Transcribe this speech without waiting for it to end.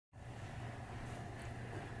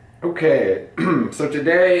Okay, so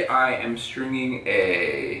today I am stringing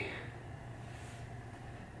a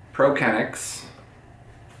Pro Kennex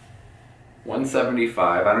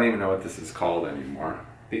 175. I don't even know what this is called anymore.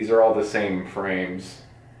 These are all the same frames.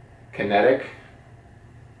 Kinetic,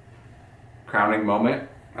 crowning moment,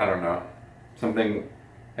 I don't know, something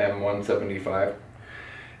M175.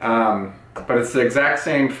 But it's the exact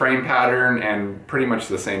same frame pattern and pretty much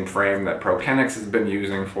the same frame that Pro Kennex has been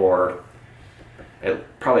using for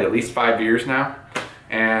probably at least 5 years now.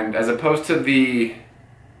 And as opposed to the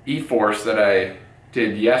E-Force that I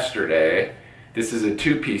did yesterday, this is a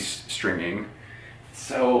two-piece stringing.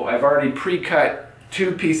 So I've already pre-cut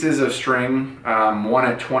 2 pieces of string, one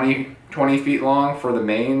at 20 feet long for the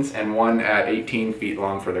mains and one at 18 feet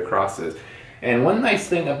long for the crosses. And one nice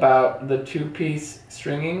thing about the 2-piece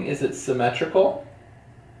stringing is it's symmetrical.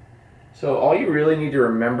 So all you really need to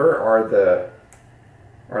remember are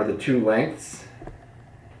the 2 lengths.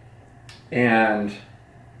 And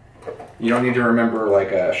you don't need to remember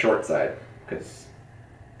like a short side because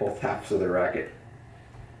both halves of the racket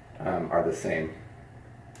are the same.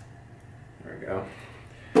 There we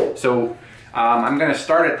go. So I'm going to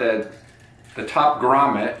start at the top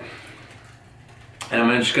grommet, and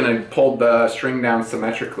I'm just going to pull the string down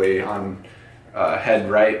symmetrically on head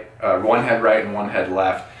right, one head right and one head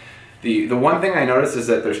left. The one thing I noticed is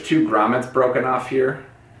that there's 2 grommets broken off here.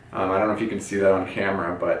 I don't know if you can see that on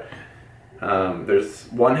camera, but there's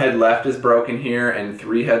 1 head left is broken here and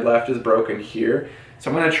 3 head left is broken here. So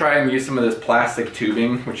I'm going to try and use some of this plastic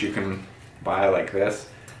tubing, which you can buy like this,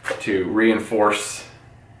 to reinforce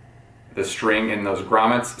the string in those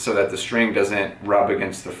grommets so that the string doesn't rub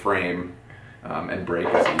against the frame and break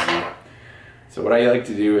as easy. So what I like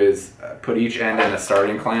to do is put each end in a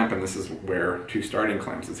starting clamp, and this is where 2 starting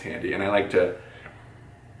clamps is handy. And I like to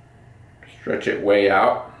stretch it way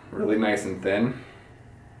out, really nice and thin.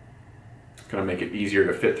 Gonna make it easier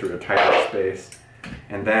to fit through a tighter space.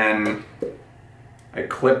 And then I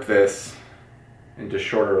clip this into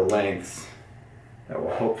shorter lengths that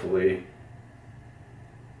will hopefully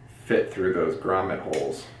fit through those grommet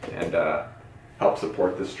holes and help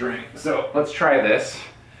support the string. So let's try this.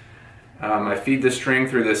 I feed the string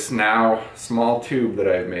through this now small tube that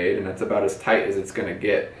I've made, and that's about as tight as it's gonna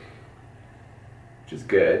get, which is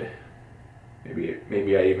good.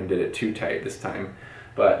 Maybe I even did it too tight this time.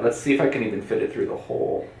 But let's see if I can even fit it through the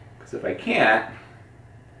hole. Because if I can't,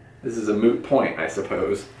 this is a moot point, I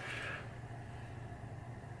suppose.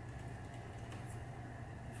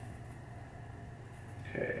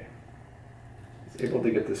 Okay. I was able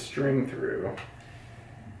to get the string through.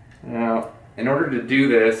 Now, in order to do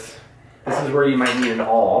this, this is where you might need an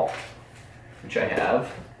awl, which I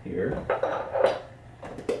have here.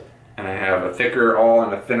 And I have a thicker awl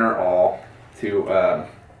and a thinner awl to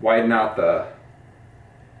widen out the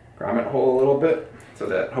grommet hole a little bit so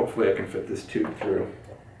that hopefully I can fit this tube through.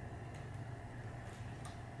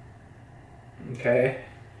 Okay,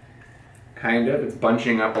 kind of. It's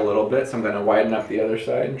bunching up a little bit, so I'm going to widen up the other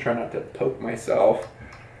side and try not to poke myself,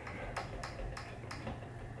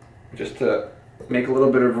 just to make a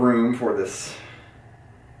little bit of room for this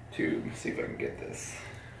tube. See if I can get this.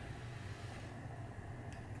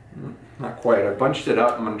 Not quite. I bunched it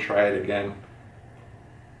up. I'm going to try it again.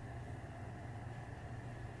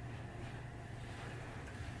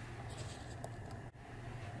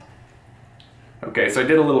 Okay, so I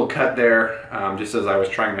did a little cut there just as I was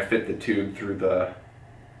trying to fit the tube through the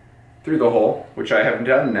hole, which I have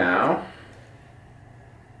done now.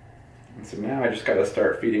 And so now I just got to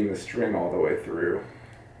start feeding the string all the way through.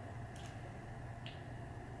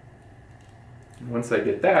 And once I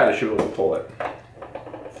get that, I should be able to pull it.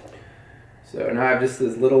 So now I have just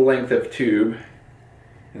this little length of tube,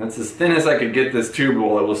 and that's as thin as I could get this tube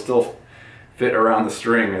hole. It will still fit around the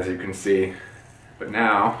string, as you can see. But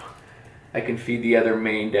now I can feed the other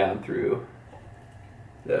main down through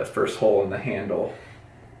the first hole in the handle.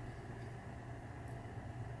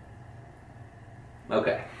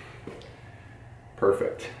 Okay,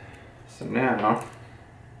 perfect. So now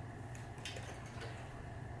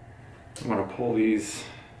I'm going to pull these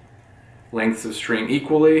lengths of string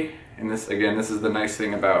equally, and this, again, this is the nice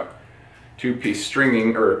thing about two-piece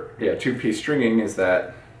stringing, two-piece stringing is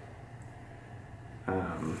that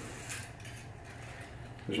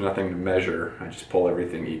there's nothing to measure. I just pull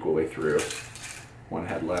everything equally through. 1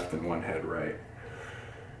 head left and 1 head right.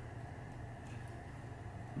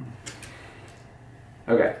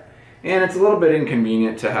 Okay, and it's a little bit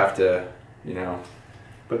inconvenient to have to,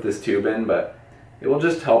 put this tube in, but it will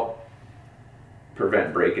just help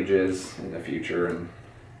prevent breakages in the future. And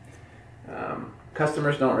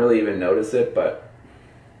customers don't really even notice it, but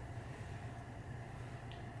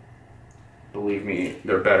believe me,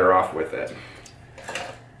 they're better off with it.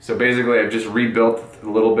 So basically I've just rebuilt a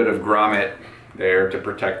little bit of grommet there to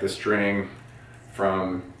protect the string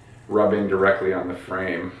from rubbing directly on the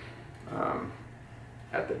frame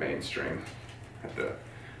at the main string, at the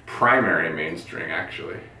primary main string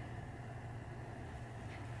actually.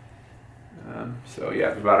 So yeah,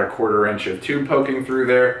 about 1/4 inch of tube poking through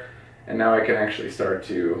there, and now I can actually start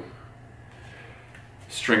to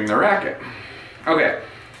string the racket. Okay,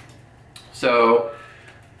 so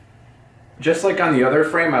just like on the other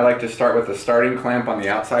frame, I like to start with a starting clamp on the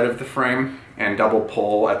outside of the frame and double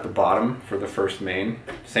pull at the bottom for the first main.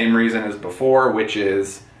 Same reason as before, which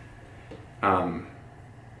is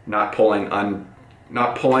not pulling on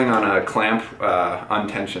a clamp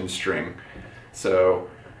untensioned string. So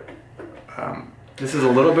this is a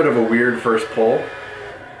little bit of a weird first pull,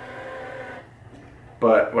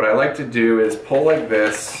 but what I like to do is pull like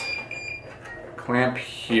this, clamp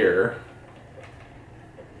here,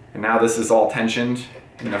 and now this is all tensioned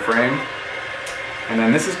in the frame. And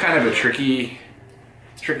then this is kind of a tricky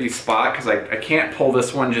spot because I can't pull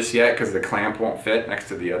this one just yet because the clamp won't fit next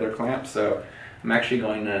to the other clamp. So I'm actually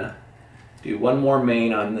going to do one more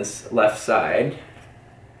main on this left side.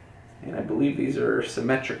 And I believe these are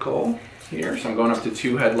symmetrical here. So I'm going up to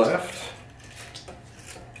 2 head left.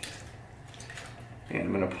 And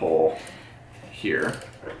I'm going to pull here.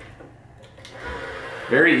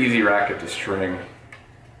 Very easy racket to string.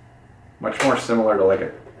 Much more similar to like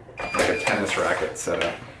a tennis racket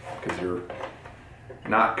setup, because you're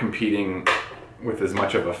not competing with as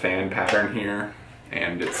much of a fan pattern here,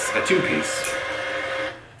 and it's a 2-piece.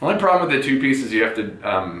 The only problem with the 2-piece is you have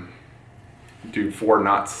to do 4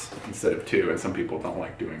 knots instead of 2, and some people don't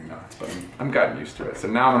like doing knots, but I'm gotten used to it. So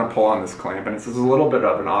now I'm going to pull on this clamp, and it's a little bit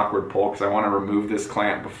of an awkward pull because I want to remove this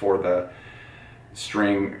clamp before the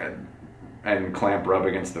string and clamp rub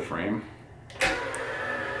against the frame.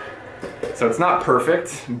 So it's not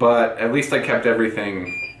perfect, but at least I kept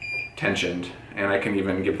everything tensioned, and I can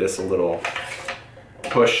even give this a little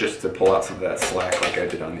push just to pull out some of that slack like I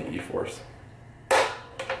did on the E-Force.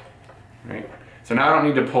 Right? So now I don't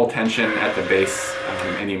need to pull tension at the base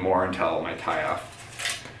anymore until my tie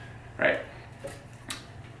off. Right.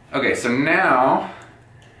 Okay, so now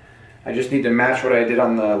I just need to match what I did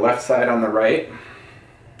on the left side on the right.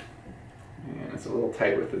 And it's a little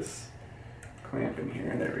tight with this clamp in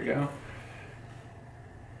here. There we go.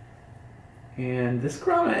 And this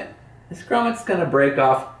grommet's gonna break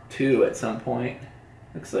off too at some point.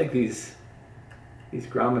 Looks like these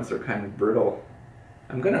grommets are kind of brittle.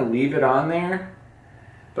 I'm gonna leave it on there,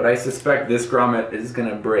 but I suspect this grommet is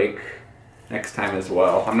gonna break next time as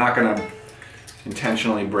well. I'm not gonna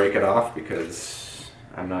intentionally break it off because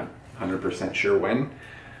I'm not 100% sure when,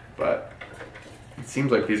 but it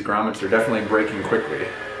seems like these grommets are definitely breaking quickly.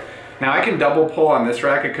 Now I can double pull on this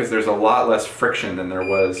racket because there's a lot less friction than there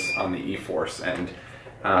was on the E-Force, and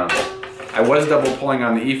I was double pulling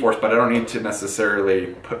on the E-Force, but I don't need to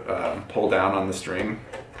necessarily pull down on the string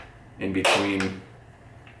in between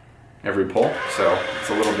every pull, so it's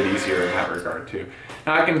a little bit easier in that regard too.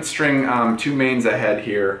 Now I can string 2 mains ahead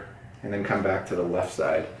here and then come back to the left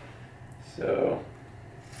side. So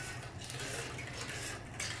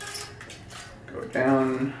go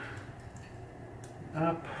down,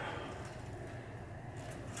 up.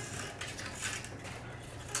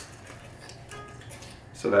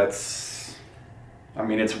 So that's, I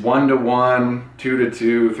mean, it's 1 to 1, 2 to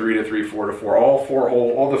 2, 3 to 3, 4 to 4.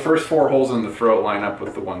 All the first 4 holes in the throat line up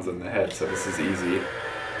with the ones in the head, so this is easy.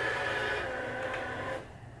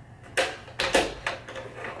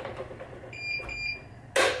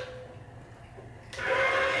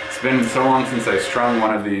 It's been so long since I strung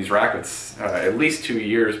one of these rackets, at least 2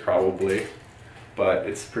 years probably, but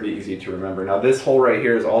it's pretty easy to remember. Now this hole right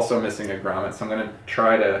here is also missing a grommet, so I'm going to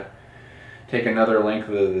try to take another length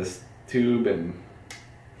of this tube and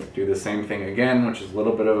do the same thing again, which is a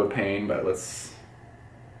little bit of a pain, but let's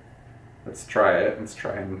try it. Let's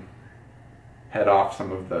try and head off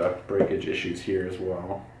some of the breakage issues here as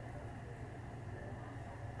well.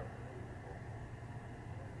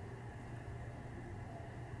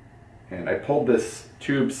 And I pulled this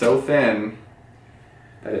tube so thin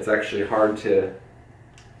that it's actually hard to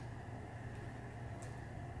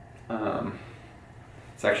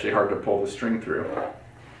pull the string through.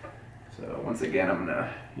 So once again, I'm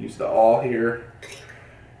gonna use the awl here,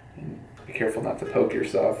 and be careful not to poke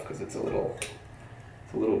yourself because it's a little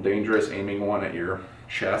dangerous aiming one at your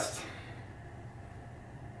chest.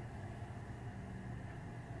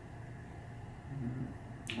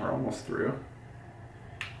 We're almost through.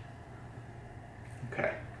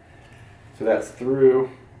 Okay, so that's through,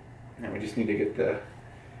 and we just need to get the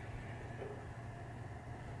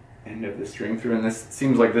end of the string through, and this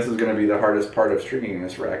seems like this is going to be the hardest part of stringing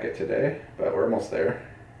this racket today, but we're almost there.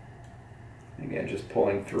 Again, just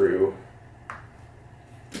pulling through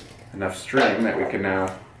enough string that we can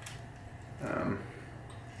now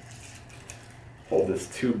hold this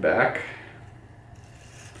tube back.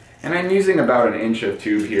 And I'm using about 1 inch of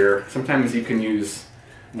tube here. Sometimes you can use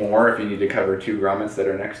more if you need to cover 2 grommets that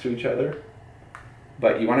are next to each other.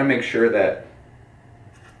 But you want to make sure that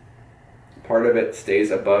part of it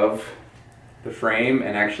stays above the frame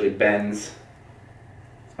and actually bends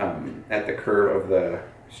at the curve of the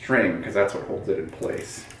string, because that's what holds it in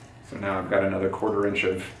place. So now I've got another 1/4 inch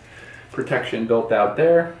of protection built out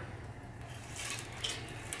there.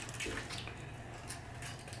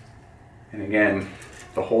 And again,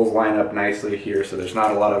 the holes line up nicely here, so there's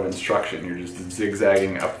not a lot of instruction. You're just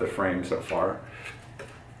zigzagging up the frame so far.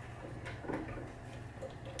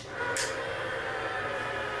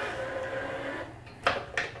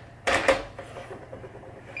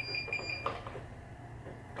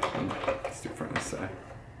 Let's do it from this side.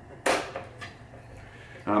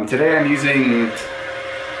 Today I'm using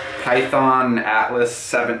Python Atlas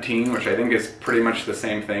 17, which I think is pretty much the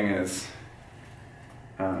same thing as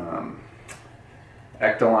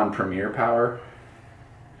Echelon Premier Power.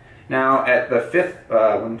 Now at the 5th,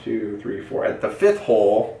 1, 2, 3, 4, at the 5th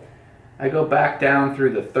hole, I go back down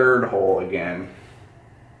through the 3rd hole again.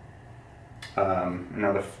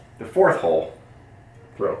 Now the 4th hole,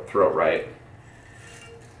 throat right,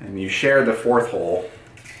 and you share the 4th hole,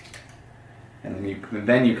 and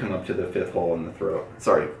then you come up to the 5th hole in the throat.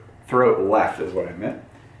 Sorry, throat left is what I meant.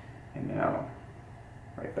 And now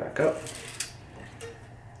right back up.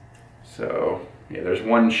 So yeah, there's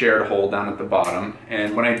 1 shared hole down at the bottom.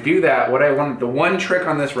 And when I do that, the one trick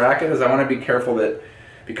on this racket is I want to be careful that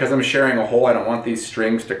because I'm sharing a hole, I don't want these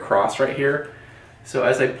strings to cross right here. So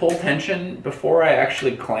as I pull tension, before I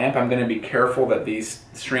actually clamp, I'm going to be careful that these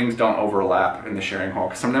strings don't overlap in the sharing hole,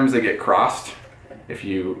 because sometimes they get crossed if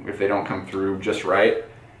they don't come through just right,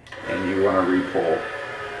 and you want to re-pull.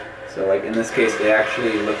 So like in this case, they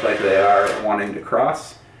actually look like they are wanting to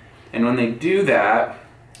cross. And when they do that,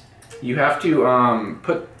 you have to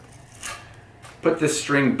put this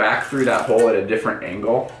string back through that hole at a different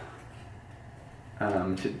angle,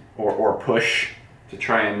 or push to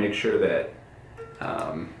try and make sure that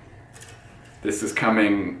this is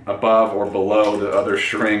coming above or below the other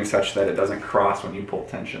string such that it doesn't cross when you pull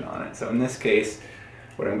tension on it. So in this case,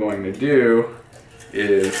 what I'm going to do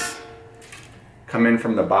is come in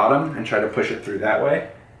from the bottom and try to push it through that way.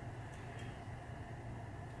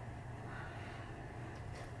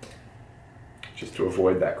 Just to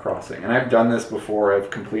avoid that crossing. And I've done this before.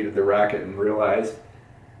 I've completed the racket and realized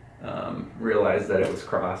that it was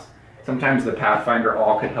crossed. Sometimes the Pathfinder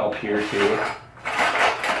awl could help here too,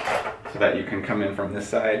 so that you can come in from this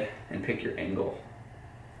side and pick your angle.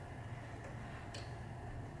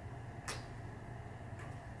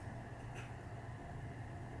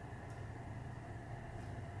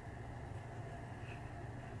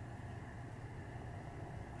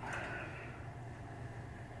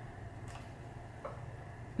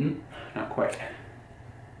 Not quite.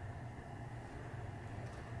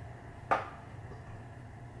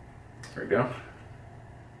 There we go.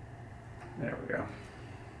 There we go.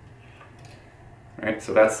 All right,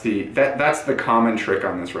 so that's the common trick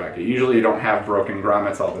on this racket. Usually you don't have broken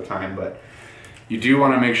grommets all the time, but you do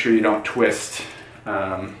want to make sure you don't twist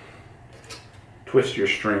your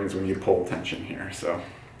strings when you pull tension here. So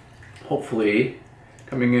hopefully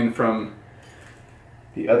coming in from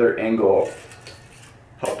the other angle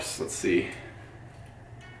helps. Let's see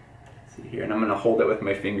here, and I'm going to hold it with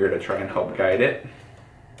my finger to try and help guide it.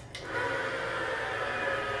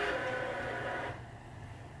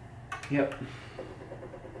 Yep.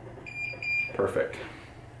 Perfect.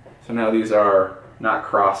 So now these are not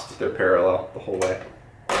crossed, they're parallel the whole way.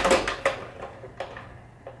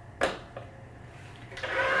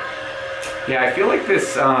 Yeah, I feel like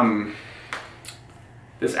this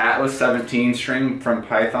this Atlas 17 string from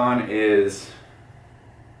Python is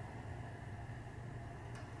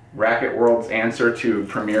Racquet World's answer to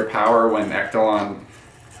Premier Power when Echelon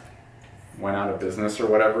went out of business or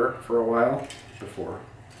whatever for a while. Before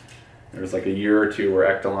there was like a year or two where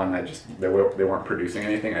Echelon they weren't producing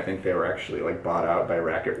anything. I think they were actually like bought out by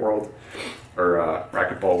Racquet World or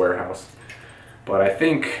Racquetball Warehouse. But I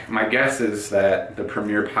think my guess is that the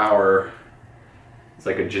Premier Power is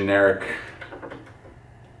like a generic,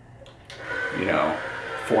 you know,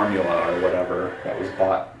 formula or whatever that was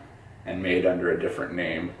bought and made under a different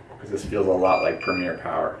name, because this feels a lot like Premier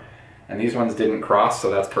Power. And these ones didn't cross, so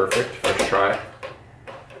that's perfect. First try.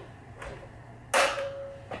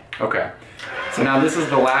 Okay, So now this is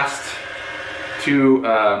the last two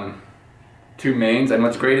mains, and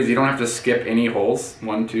what's great is you don't have to skip any holes.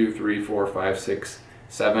 1, 2, 3, 4, 5, 6,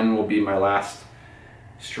 7 will be my last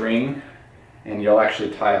string, and you'll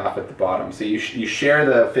actually tie off at the bottom. So you share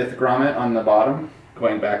the 5th grommet on the bottom,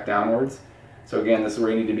 going back downwards. So again, this is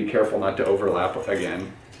where you need to be careful not to overlap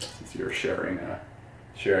again, since you're sharing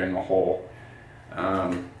a hole.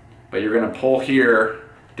 But you're going to pull here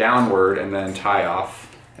downward and then tie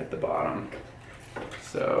off at the bottom.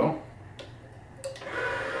 So,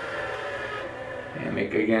 and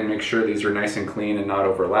make sure these are nice and clean and not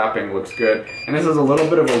overlapping. Looks good. And this is a little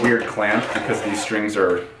bit of a weird clamp because these strings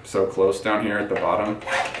are so close down here at the bottom. You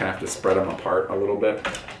kind of have to spread them apart a little bit.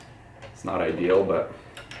 It's not ideal, but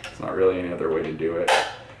it's not really any other way to do it.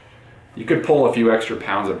 You could pull a few extra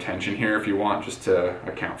pounds of tension here if you want, just to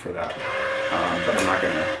account for that. But I'm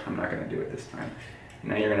not gonna do it this time.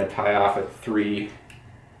 Now you're gonna tie off at 3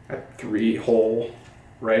 hole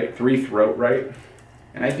right, 3 throat right.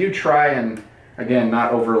 And I do try and, again,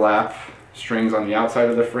 not overlap strings on the outside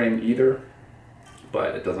of the frame either,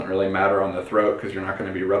 but it doesn't really matter on the throat because you're not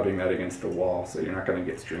going to be rubbing that against the wall, so you're not going to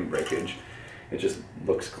get string breakage. It just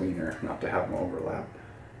looks cleaner not to have them overlap.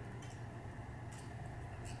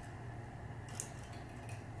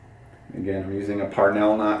 Again, I'm using a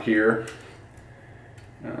Parnell knot here,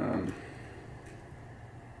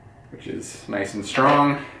 which is nice and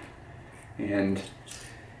strong and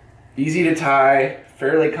easy to tie,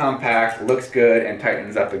 fairly compact, looks good, and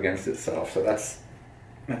tightens up against itself. So that's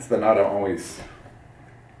the knot I'm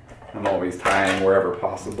always tying wherever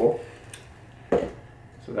possible.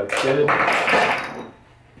 So that's good.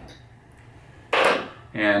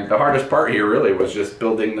 And the hardest part here really was just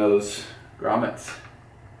building those grommets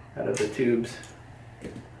out of the tubes.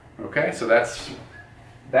 Okay, so that's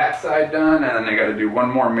that side done, and then I got to do one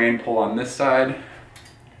more main pull on this side.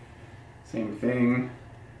 Same thing.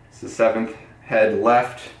 It's the 7th head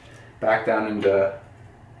left, back down into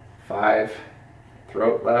 5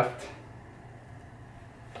 throat left.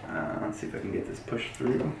 Let's see if I can get this pushed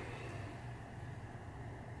through.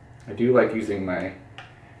 I do like using my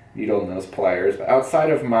needle nose pliers, but outside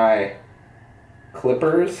of my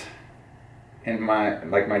clippers and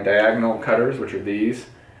my diagonal cutters, which are these,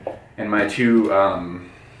 and my 2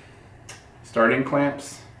 starting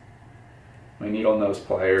clamps, my needle nose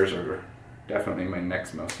pliers are definitely my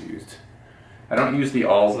next most used. I don't use the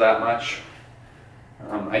awls that much.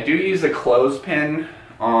 I do use a clothespin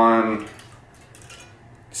on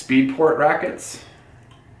speedport rackets,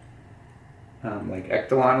 like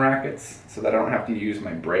Echelon rackets, so that I don't have to use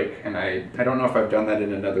my brake. And I don't know if I've done that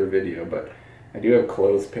in another video, but I do have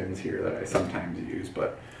clothespins here that I sometimes use.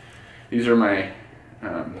 But these are my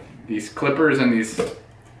these clippers and these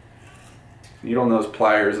needle nose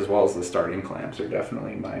pliers, as well as the starting clamps, are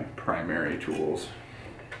definitely my primary tools.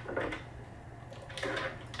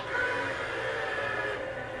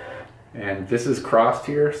 And this is crossed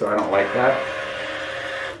here, so I don't like that.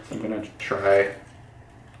 So I'm going to try,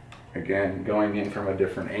 again, going in from a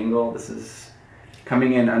different angle. This is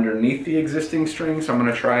coming in underneath the existing string, so I'm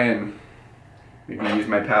going to try and maybe use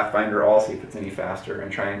my Pathfinder awl, see if it's any faster,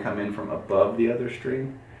 and try and come in from above the other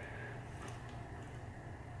string.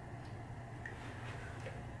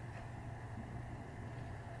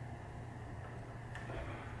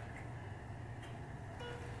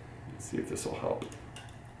 Let's see if this will help.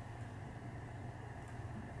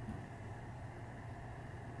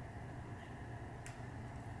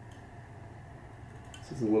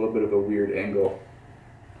 This is a little bit of a weird angle,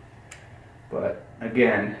 but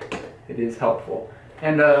again, it is helpful.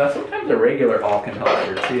 And sometimes a regular awl can help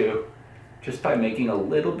here too, just by making a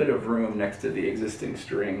little bit of room next to the existing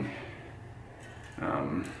string.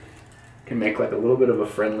 Can make like a little bit of a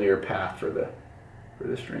friendlier path for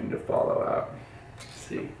the string to follow out. Let's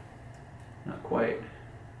see, not quite.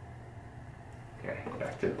 Okay,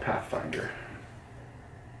 back to the Pathfinder.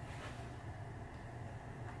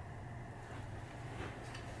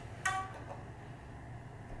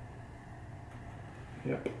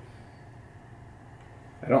 Yep.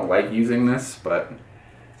 I don't like using this, but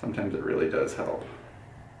sometimes it really does help.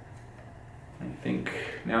 I think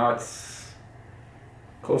now it's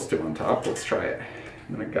close to on top. Let's try it.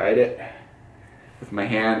 I'm going to guide it with my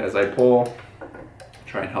hand as I pull,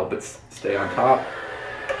 try and help it stay on top.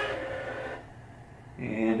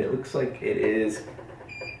 And it looks like it is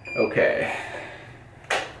okay.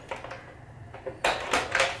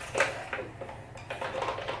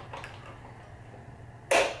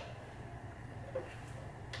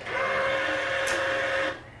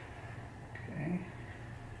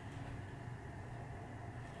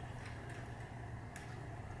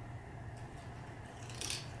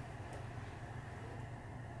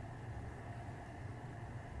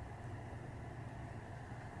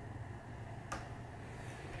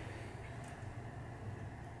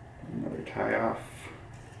 tie off.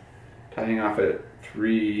 Tying off at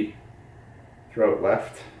 3 throat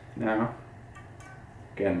left now.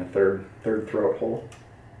 Again, the third throat hole.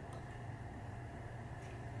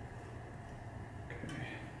 Okay.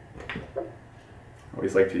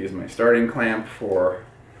 Always like to use my starting clamp for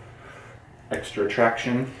extra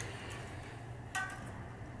traction.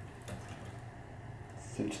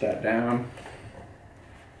 Cinch that down.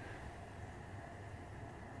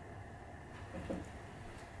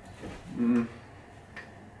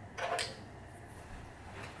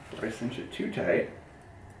 Before I cinch it too tight.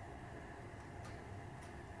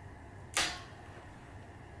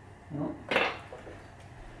 Well, I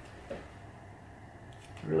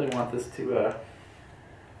really want this to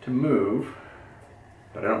move,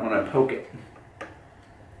 but I don't want to poke it.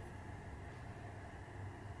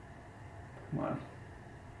 Come on.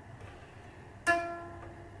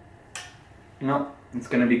 No, it's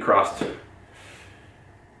going to be crossed.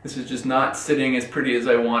 This is just not sitting as pretty as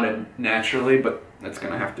I wanted naturally, but that's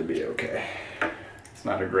going to have to be okay. It's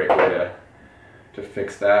not a great way to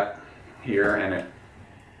fix that here, and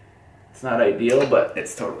it's not ideal, but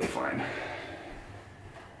it's totally fine.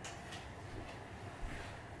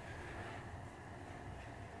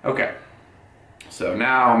 Okay, so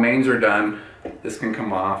now mains are done. This can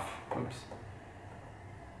come off. Oops.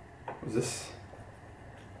 Was this?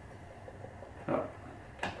 Oh.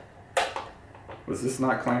 Was this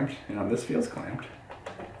not clamped? You know, this feels clamped.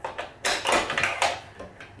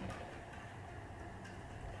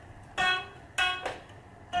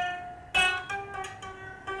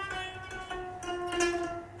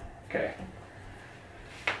 Okay.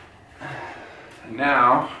 And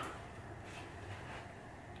now,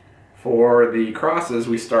 for the crosses,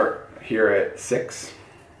 we start here at 6,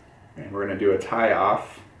 and we're going to do a tie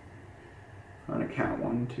off. I'm going to count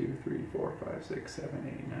 1, 2, 3, 4, 5, 6, 7,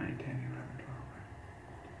 8, 9, 10,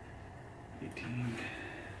 11,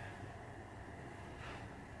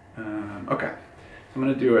 12, 18. Okay, so I'm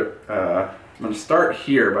going to do it. I'm going to start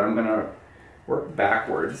here, but I'm going to work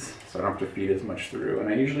backwards so I don't have to feed as much through. And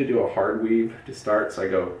I usually do a hard weave to start, so I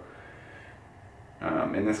go.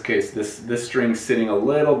 In this case, this string's sitting a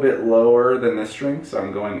little bit lower than this string, so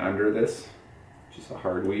I'm going under this. Just a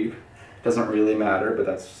hard weave. Doesn't really matter, but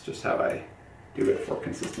that's just how I do it for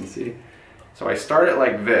consistency. So I start it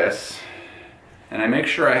like this, and I make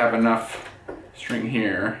sure I have enough string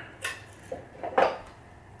here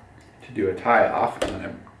to do a tie off, and then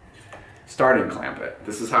I starting clamp it.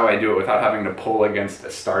 This is how I do it without having to pull against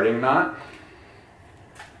a starting knot.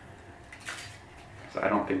 So I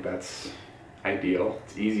don't think that's ideal.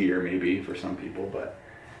 It's easier maybe for some people, but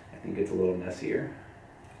I think it's a little messier.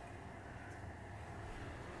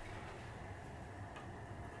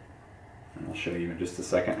 And I'll show you in just a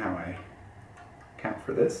second how I count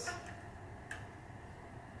for this.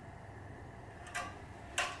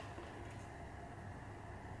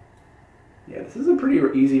 Yeah, this is a pretty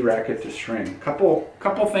easy racket to string. Couple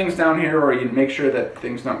things down here where you make sure that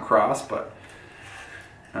things don't cross, but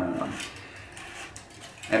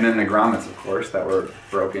and then the grommets, of course, that were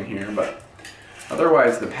broken here, but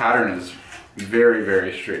otherwise the pattern is very,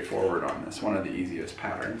 very straightforward on this. One of the easiest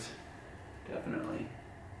patterns, definitely.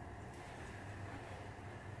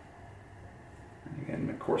 And again,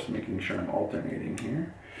 of course, making sure I'm alternating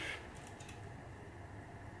here.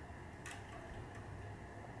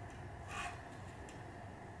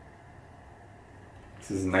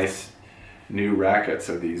 This is a nice new racket,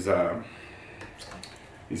 so these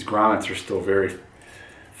grommets are still very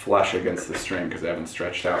flush against the string because they haven't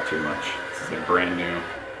stretched out too much. This is like brand new.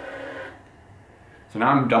 So now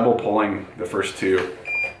I'm double pulling the first two.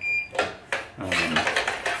 Like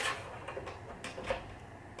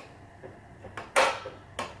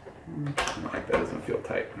that doesn't feel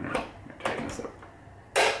tight. I'm gonna tighten this up.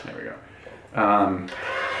 There we go.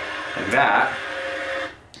 Like that.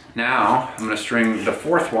 Now I'm going to string the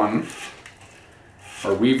fourth one,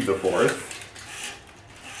 or weave the fourth.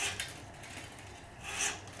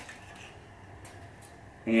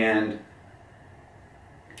 And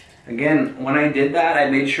again, when I did that, I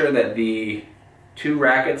made sure that the two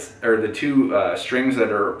rackets, or the two strings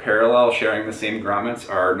that are parallel sharing the same grommets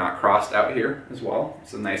are not crossed out here as well.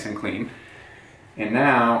 So nice and clean. And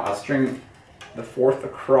now I'll string the fourth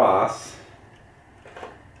across,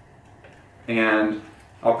 and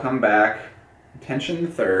I'll come back, tension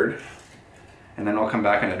the third, and then I'll come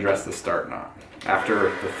back and address the start knot.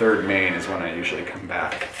 After the third main is when I usually come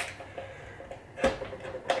back.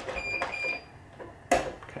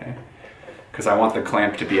 Okay, because I want the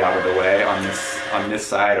clamp to be out of the way on this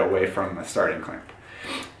side, away from the starting clamp.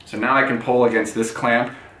 So now I can pull against this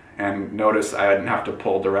clamp, and notice I didn't have to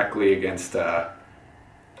pull directly against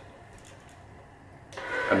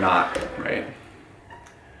a knot, right?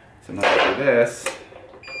 So now I do this,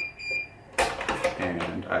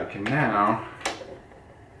 and I can now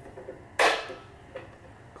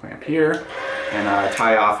clamp here and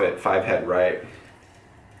tie off at 5 head right.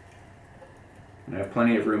 And I have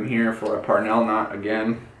plenty of room here for a Parnell knot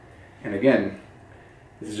again. And again,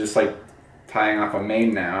 this is just like tying off a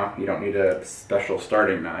main now. You don't need a special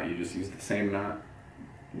starting knot. You just use the same knot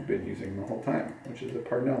you've been using the whole time, which is a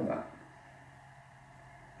Parnell knot.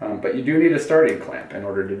 But you do need a starting clamp in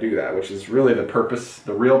order to do that, which is really the purpose,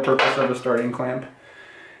 the real purpose of a starting clamp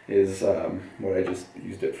is what I just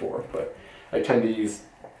used it for. But I tend to use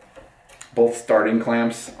both starting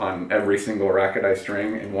clamps on every single racket I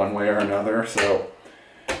string in one way or another, so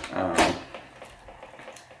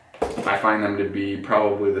I find them to be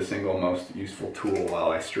probably the single most useful tool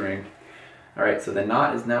while I string. Alright, so the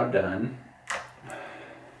knot is now done.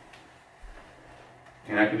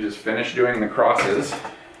 And I can just finish doing the crosses.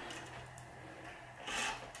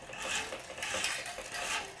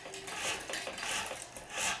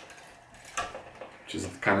 Which is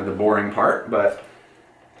kind of the boring part, but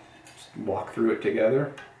just walk through it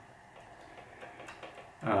together.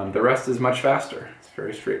 The rest is much faster. It's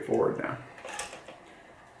very straightforward now.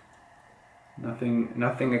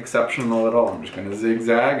 Nothing exceptional at all. I'm just going to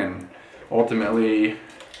zigzag and ultimately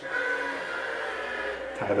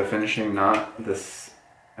tie the finishing knot this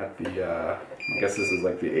at the, I guess this is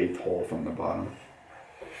like the 8th hole from the bottom.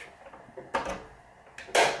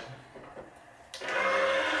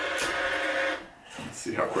 Let's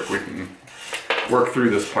see how quick we can work through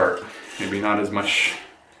this part. Maybe not as much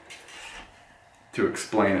to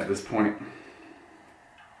explain at this point.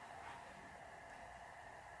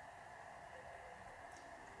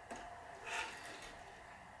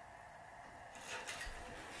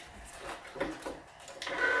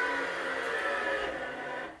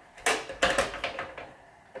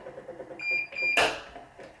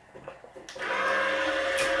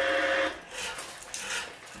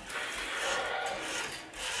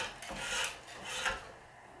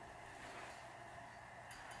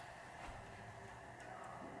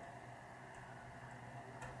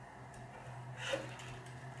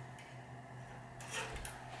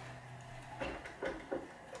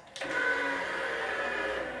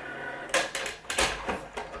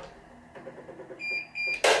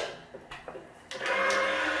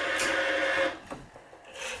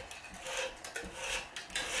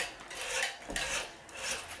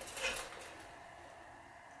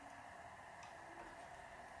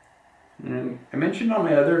 And I mentioned on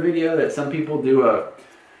my other video that some people do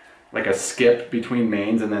like a skip between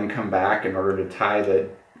mains and then come back in order to tie the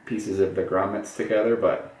pieces of the grommets together,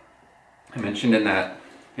 but I mentioned in that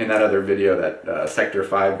other video, that Sector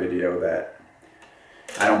 5 video, that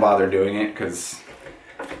I don't bother doing it because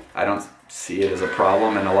I don't see it as a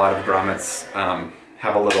problem, and a lot of grommets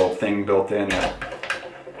have a little thing built in that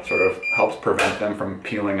sort of helps prevent them from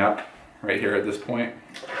peeling up right here at this point.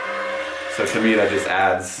 So to me that just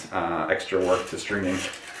adds extra work to stringing.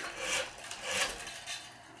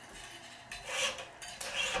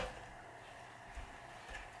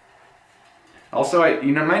 Also,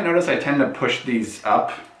 you might notice I tend to push these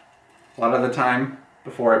up a lot of the time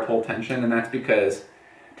before I pull tension, and that's because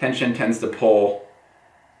tension tends to pull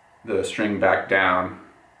the string back down.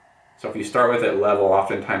 So if you start with it level,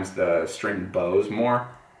 oftentimes the string bows more,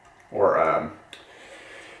 or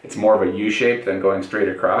it's more of a U shape than going straight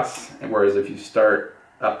across. And whereas if you start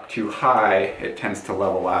up too high, it tends to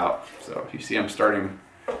level out. So if you see I'm starting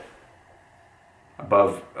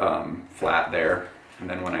above flat there, and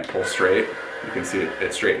then when I pull straight, you can see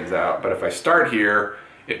it straightens out. But if I start here,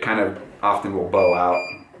 it kind of often will bow out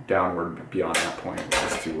downward beyond that point,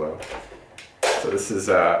 which is too low. So this is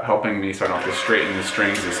helping me so I don't have to straighten the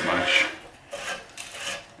strings as much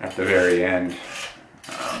at the very end.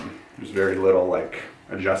 There's very little like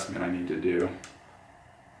adjustment I need to do.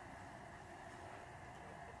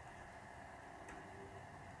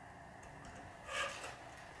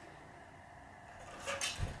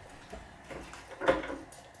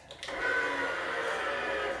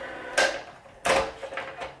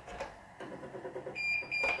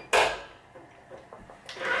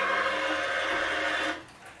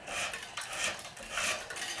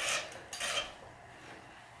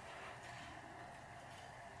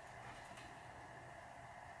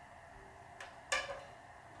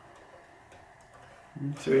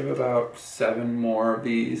 So we have about 7 more of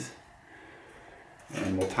these,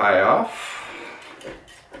 and we'll tie off.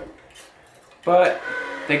 But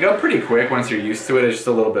they go pretty quick once you're used to it. It's just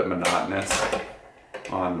a little bit monotonous,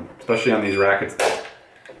 especially on these rackets that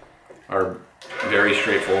are very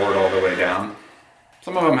straightforward all the way down.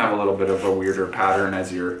 Some of them have a little bit of a weirder pattern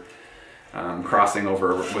as you're crossing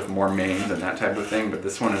over with more mains and that type of thing, but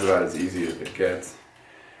this one is about as easy as it gets.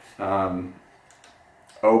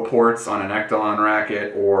 O ports on an echelon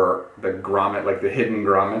racket, or the grommet, like the hidden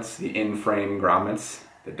grommets, the in-frame grommets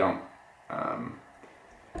that don't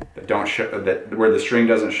show, that where the string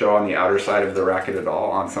doesn't show on the outer side of the racket at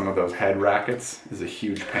all, on some of those head rackets, is a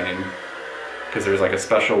huge pain, because there's like a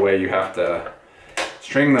special way you have to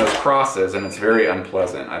string those crosses, and it's very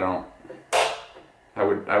unpleasant. I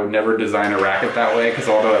would never design a racket that way, because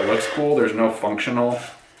although it looks cool, there's no functional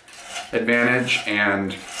advantage,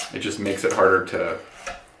 and it just makes it harder to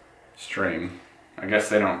string. I guess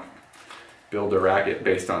they don't build a racket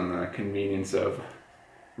based on the convenience of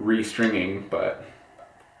restringing, but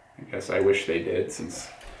I guess I wish they did, since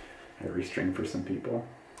I restring for some people.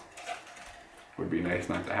 Would be nice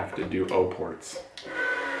not to have to do O ports.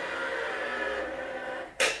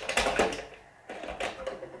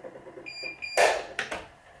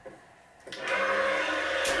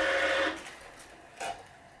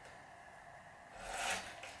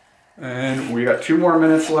 And we got 2 more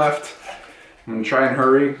minutes left. I'm gonna try and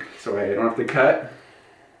hurry so I don't have to cut.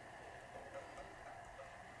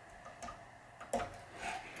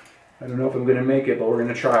 I don't know if I'm gonna make it, but we're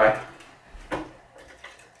gonna try.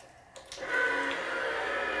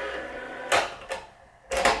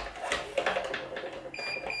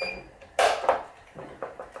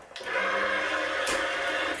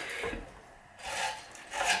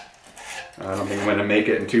 I don't think I'm gonna make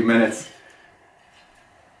it in 2 minutes.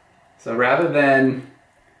 So rather than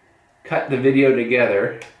cut the video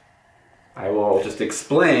together, I will just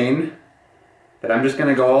explain that I'm just going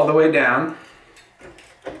to go all the way down,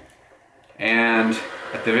 and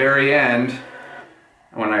at the very end,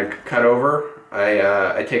 when I cut over,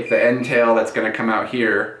 I take the end tail that's going to come out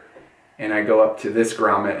here, and I go up to this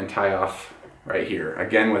grommet and tie off right here,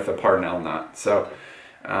 again with a Parnell knot. So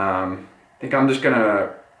I think I'm just going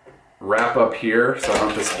to wrap up here so I don't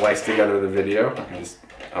have to splice together the video. I can just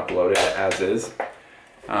upload it as is,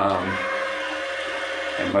 and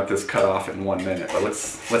let this cut off in 1 minute. But let's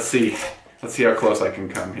see how close I can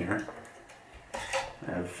come here.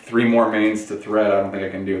 I have 3 more mains to thread. I don't think I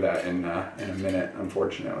can do that in a minute,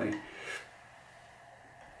 unfortunately.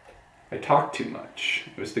 I talked too much.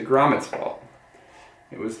 It was the grommet's fault.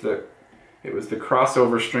 It was the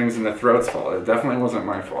crossover strings and the throat's fault. It definitely wasn't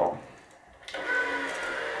my fault.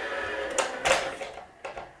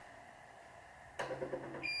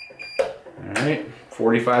 Alright,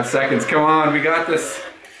 45 seconds, come on, we got this.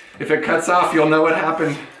 If it cuts off, you'll know what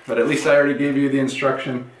happened, but at least I already gave you the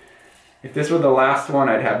instruction. If this were the last one,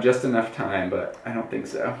 I'd have just enough time, but I don't think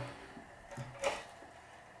so.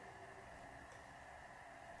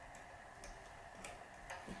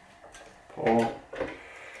 Pull.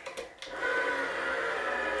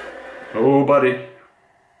 Oh, buddy.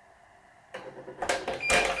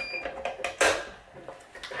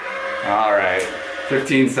 All right.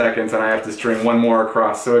 15 seconds, and I have to string 1 more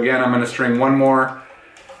across. So again, I'm going to string 1 more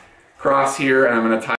cross here, and I'm going to tie